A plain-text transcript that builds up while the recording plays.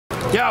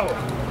Yo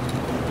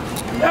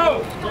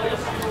Yo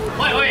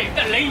喂喂，即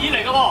係你演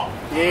嚟噶喎。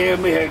妖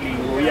咩係連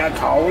回啊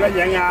球啦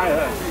影啊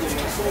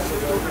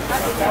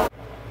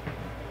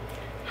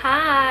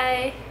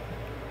Hi.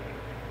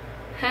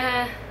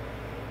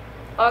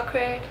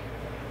 Awkward.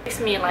 Makes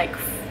me like.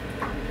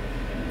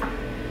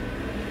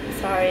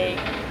 Sorry.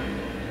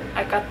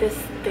 I got this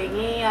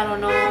thingy. I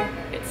don't know.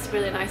 It's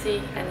really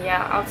noisy, and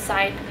yeah,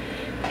 outside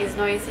is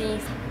noisy.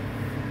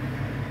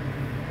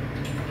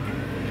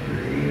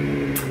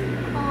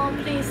 Oh,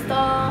 please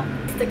stop.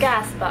 It's the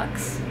gas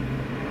box.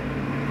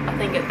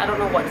 I don't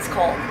know what it's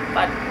called,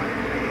 but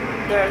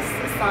there's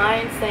a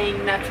sign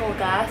saying natural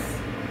gas.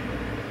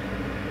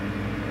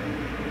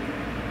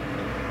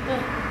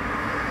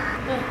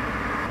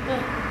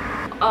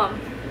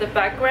 The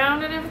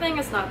background and everything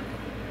is not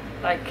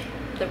like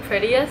the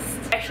prettiest.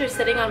 Actually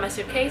sitting on my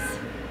suitcase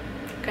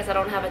because I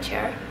don't have a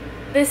chair.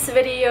 This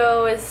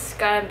video is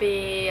gonna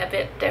be a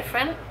bit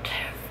different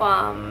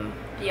from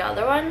the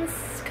other ones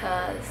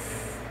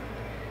because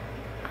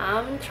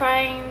I'm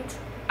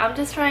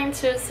just trying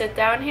to sit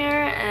down here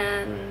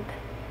and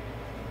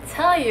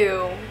tell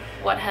you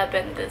what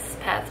happened this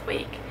past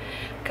week,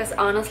 because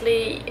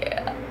honestly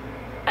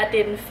I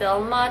didn't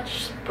film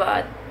much,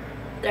 but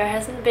there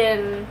hasn't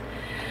been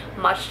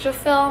much to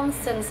film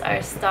since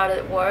I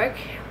started work.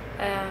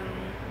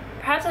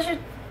 Perhaps I should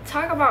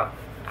talk about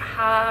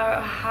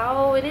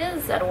how it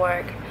is at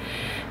work.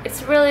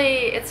 It's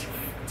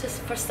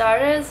just, for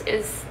starters,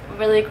 is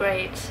really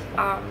great.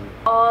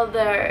 All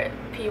the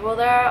people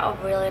there are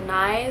really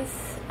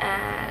nice,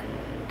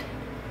 and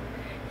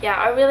yeah,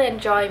 I really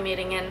enjoy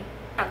meeting in.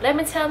 Let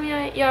me tell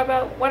you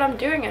about what I'm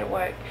doing at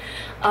work.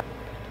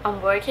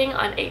 I'm working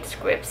on 8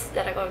 scripts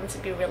that are going to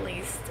be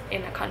released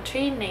in a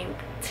country named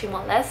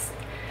Timor-Leste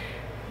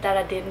that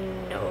I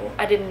didn't know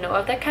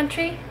of that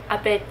country. I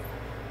bet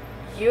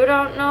you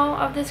don't know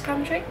of this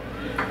country,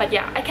 but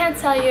yeah, I can't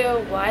tell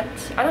you what.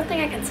 I don't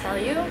think I can tell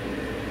you.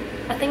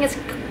 I think it's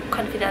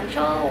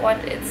confidential what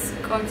it's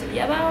going to be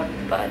about.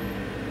 But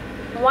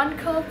one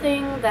cool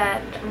thing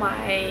that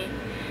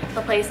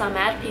the place I'm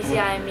at,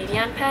 PCI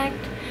Media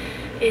Impact,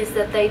 is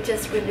that they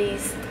just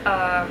released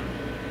a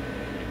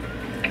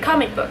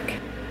comic book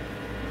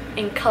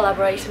in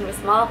collaboration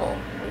with Marvel.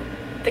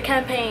 The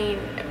campaign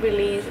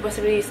was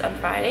released on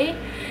Friday,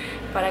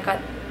 but I got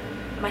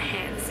my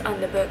hands on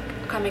the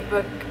comic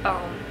book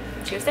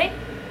Tuesday,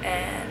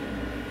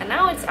 and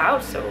now it's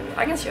out, so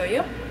I can show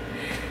you.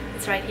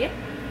 It's right here,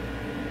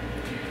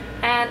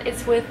 and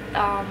it's with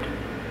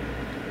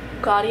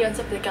Guardians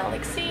of the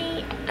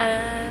Galaxy,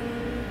 and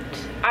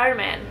Iron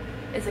Man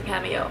is a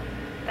cameo.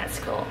 That's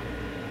cool.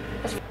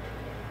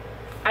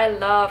 I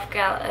love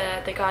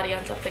the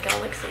Guardians of the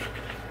Galaxy.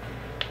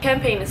 The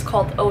campaign is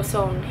called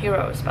Ozone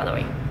Heroes, by the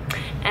way,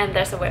 and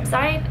there's a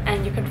website,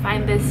 and you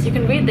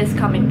can read this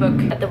comic book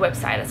at the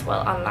website as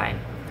well online.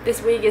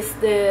 This week is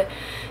the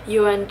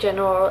UN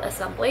General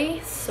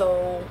Assembly,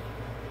 so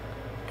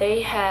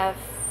they have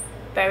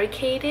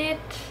barricaded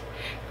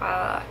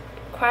a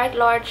quite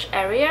large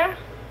area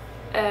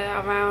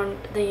around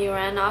the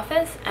UN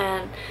office,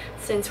 and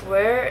since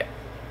we're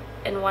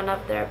in one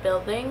of their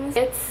buildings,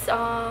 it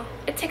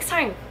takes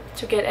time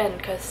to get in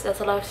because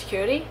there's a lot of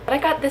security. But I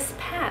got this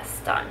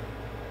pass done.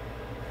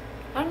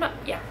 I don't know,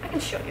 yeah, I can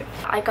show you.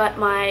 I got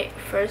my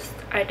first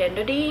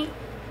identity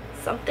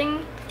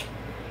something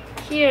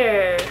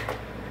here.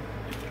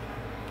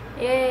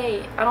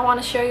 Yay! I don't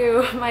want to show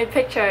you my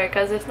picture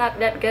because it's not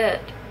that good,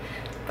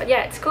 but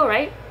yeah, it's cool,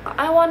 right?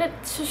 I wanted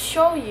to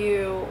show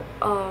you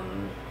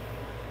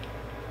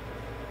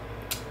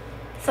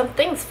some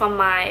things from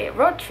my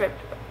road trip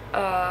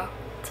to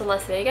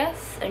Las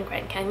Vegas and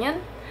Grand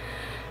Canyon.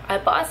 I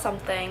bought some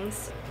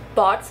things,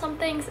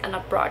 and I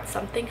brought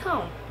something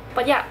home.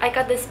 But yeah, I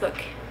got this book.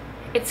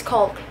 It's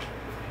called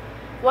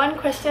One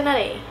Question a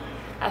Day,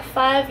 a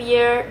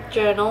 5-year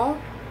journal,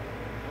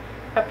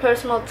 a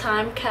personal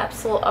time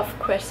capsule of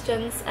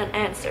questions and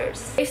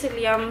answers.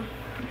 Basically, I'm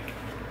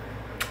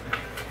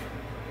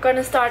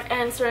gonna start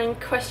answering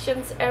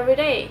questions every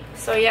day.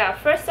 So yeah,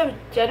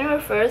 January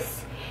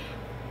 1st,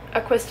 a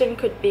question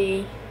could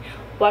be,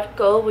 what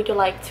goal would you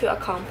like to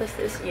accomplish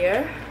this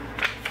year?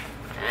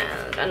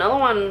 And another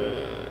one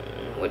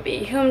would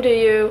be, whom do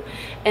you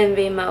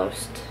envy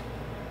most?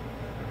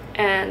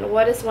 And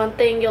what is one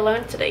thing you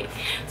learned today?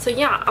 So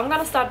yeah, I'm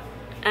gonna start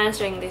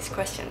answering these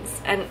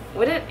questions. And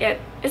with it, yeah,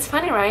 it's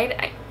funny,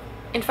 right?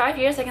 In 5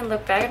 years I can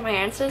look back at my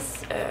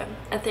answers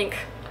and think,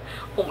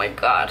 oh my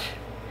god,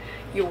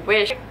 you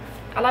wish.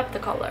 I like the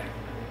color,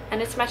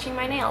 and it's matching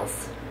my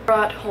nails.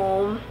 Brought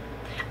home,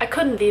 I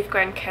couldn't leave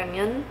Grand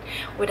Canyon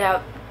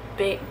without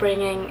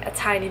bringing a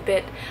tiny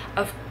bit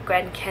of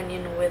Grand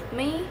Canyon with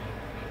me.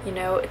 You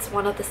know, it's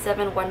one of the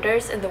 7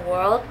 wonders in the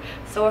world,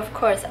 so of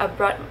course I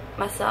brought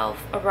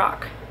myself a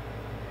rock.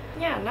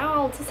 Yeah, now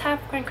I'll just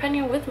have Grand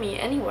Canyon with me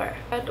anywhere.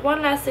 But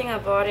one last thing I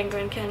bought in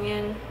Grand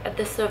Canyon at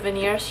the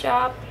souvenir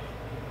shop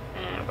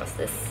was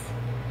this,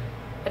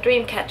 a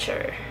dream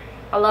catcher.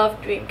 I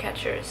love dream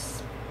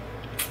catchers.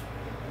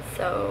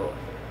 So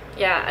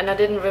Yeah, and I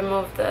didn't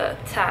remove the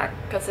tag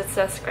because it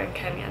says Grand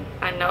Canyon.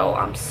 I know,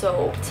 I'm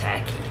so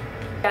tacky.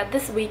 Yeah,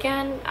 this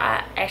weekend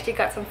I actually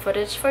got some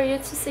footage for you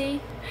to see.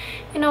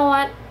 You know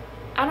what?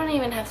 I don't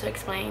even have to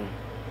explain.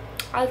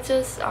 I'll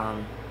just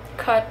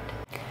cut.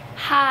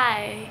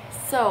 Hi!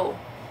 So,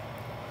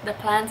 the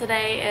plan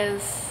today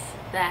is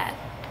that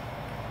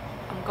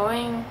I'm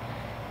going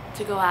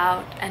to go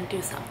out and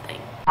do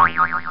something.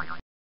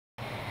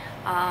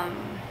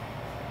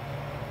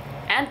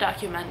 And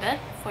document it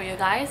for you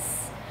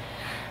guys.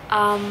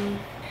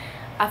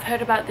 I've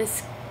heard about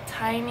this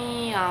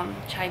tiny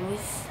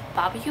Chinese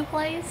barbecue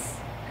place,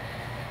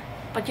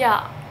 but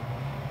yeah,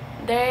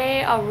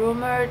 they are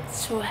rumored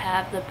to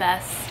have the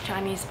best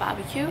Chinese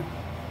barbecue.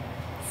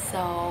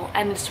 So,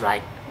 and it's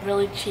like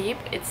really cheap.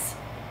 It's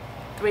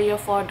 $3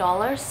 or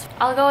 $4.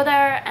 I'll go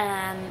there,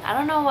 and I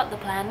don't know what the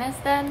plan is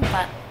then,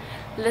 but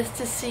let's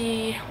just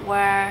see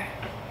where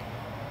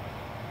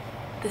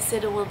the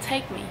city will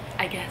take me,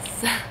 I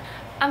guess.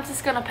 I'm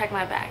just gonna pack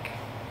my bag.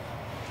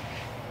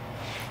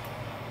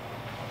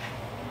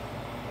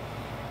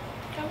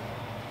 Go.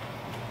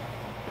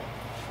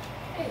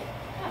 Hey,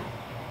 come.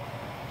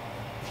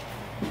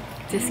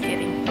 Just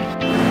kidding.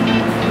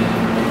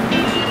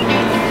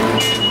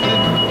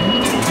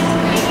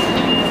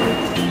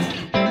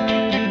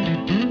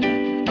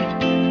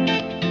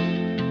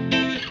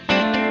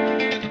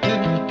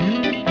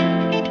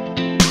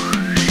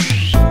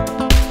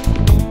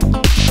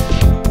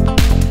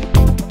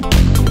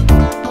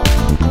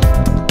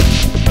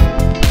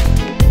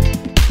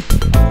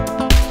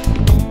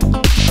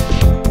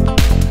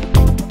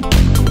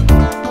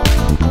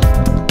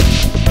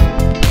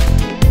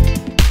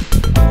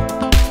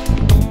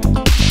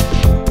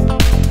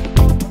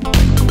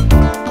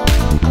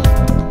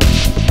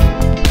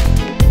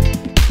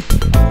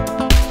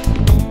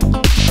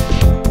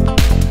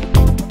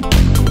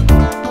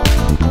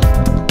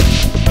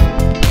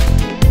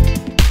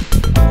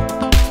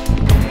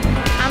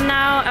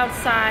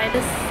 Outside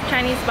this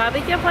Chinese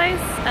barbecue place,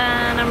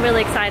 and I'm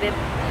really excited,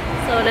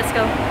 so let's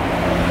go.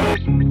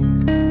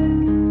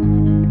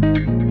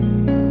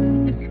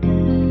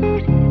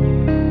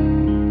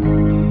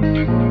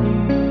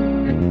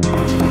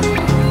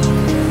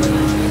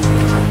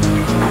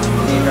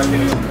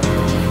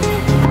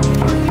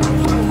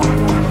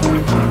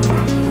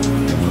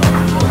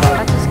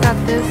 I just got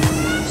this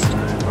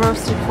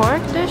roasted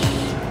pork dish.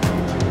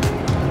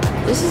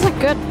 This is a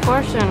good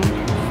portion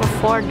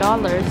for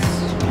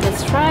 $4.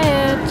 Let's try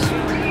it.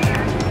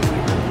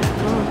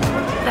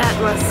 That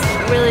was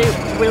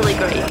really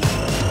great.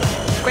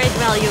 Great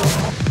value.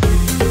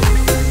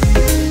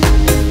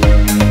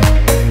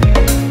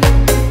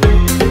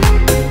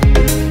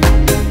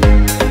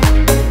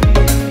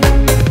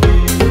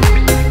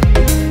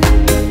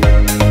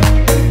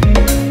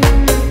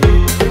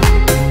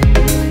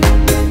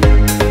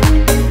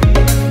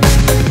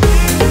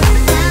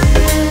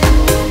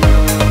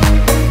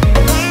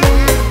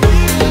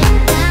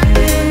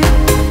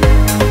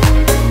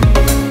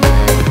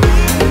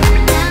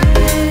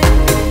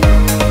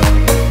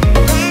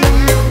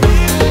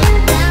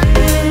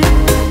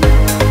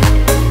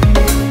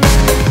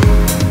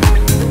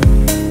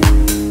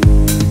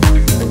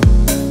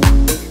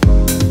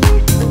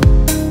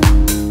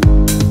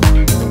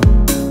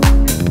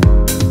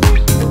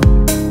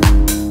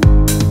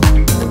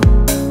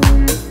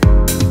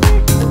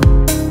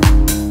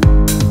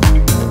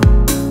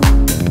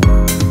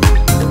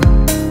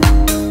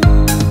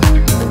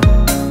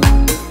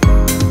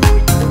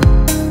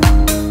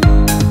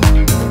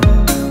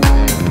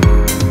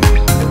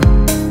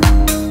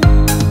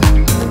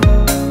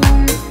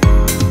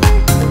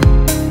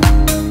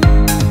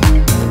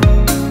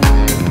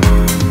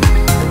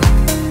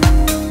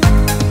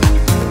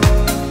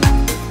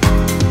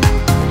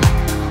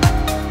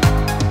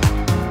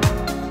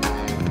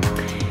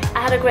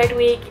 A great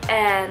week,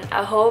 and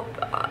I hope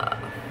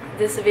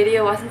this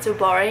video wasn't too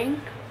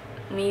boring,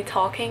 me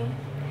talking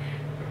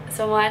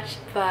so much,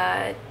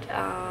 but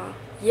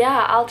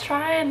yeah, I'll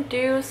try and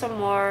do some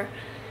more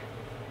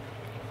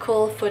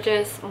cool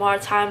footage, more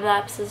time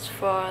lapses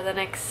for the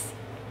next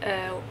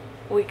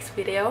week's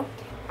video.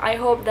 I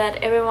hope that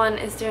everyone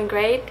is doing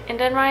great in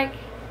Denmark.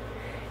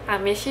 I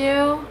miss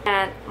you,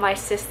 and my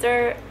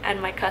sister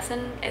and my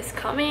cousin is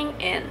coming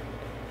in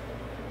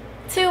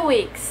 2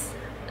 weeks.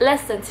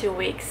 Less than 2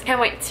 weeks. Can't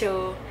wait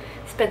to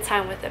spend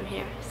time with them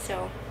here.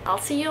 So I'll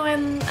see you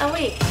in a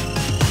week.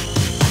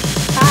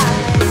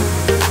 Bye.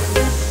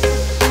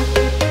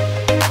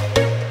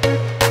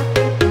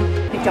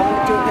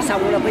 Trong chưa cái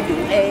xong là phải vụ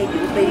E, vụ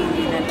B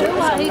gì nè. Đúng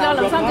rồi, đi đâu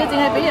làm sao chứ chị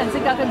hay bị hình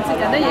xin cho mình xin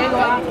nhận đấy vậy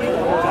rồi.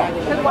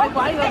 Cái quái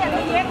quái rồi.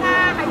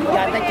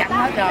 Giờ ta chặn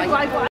hết rồi.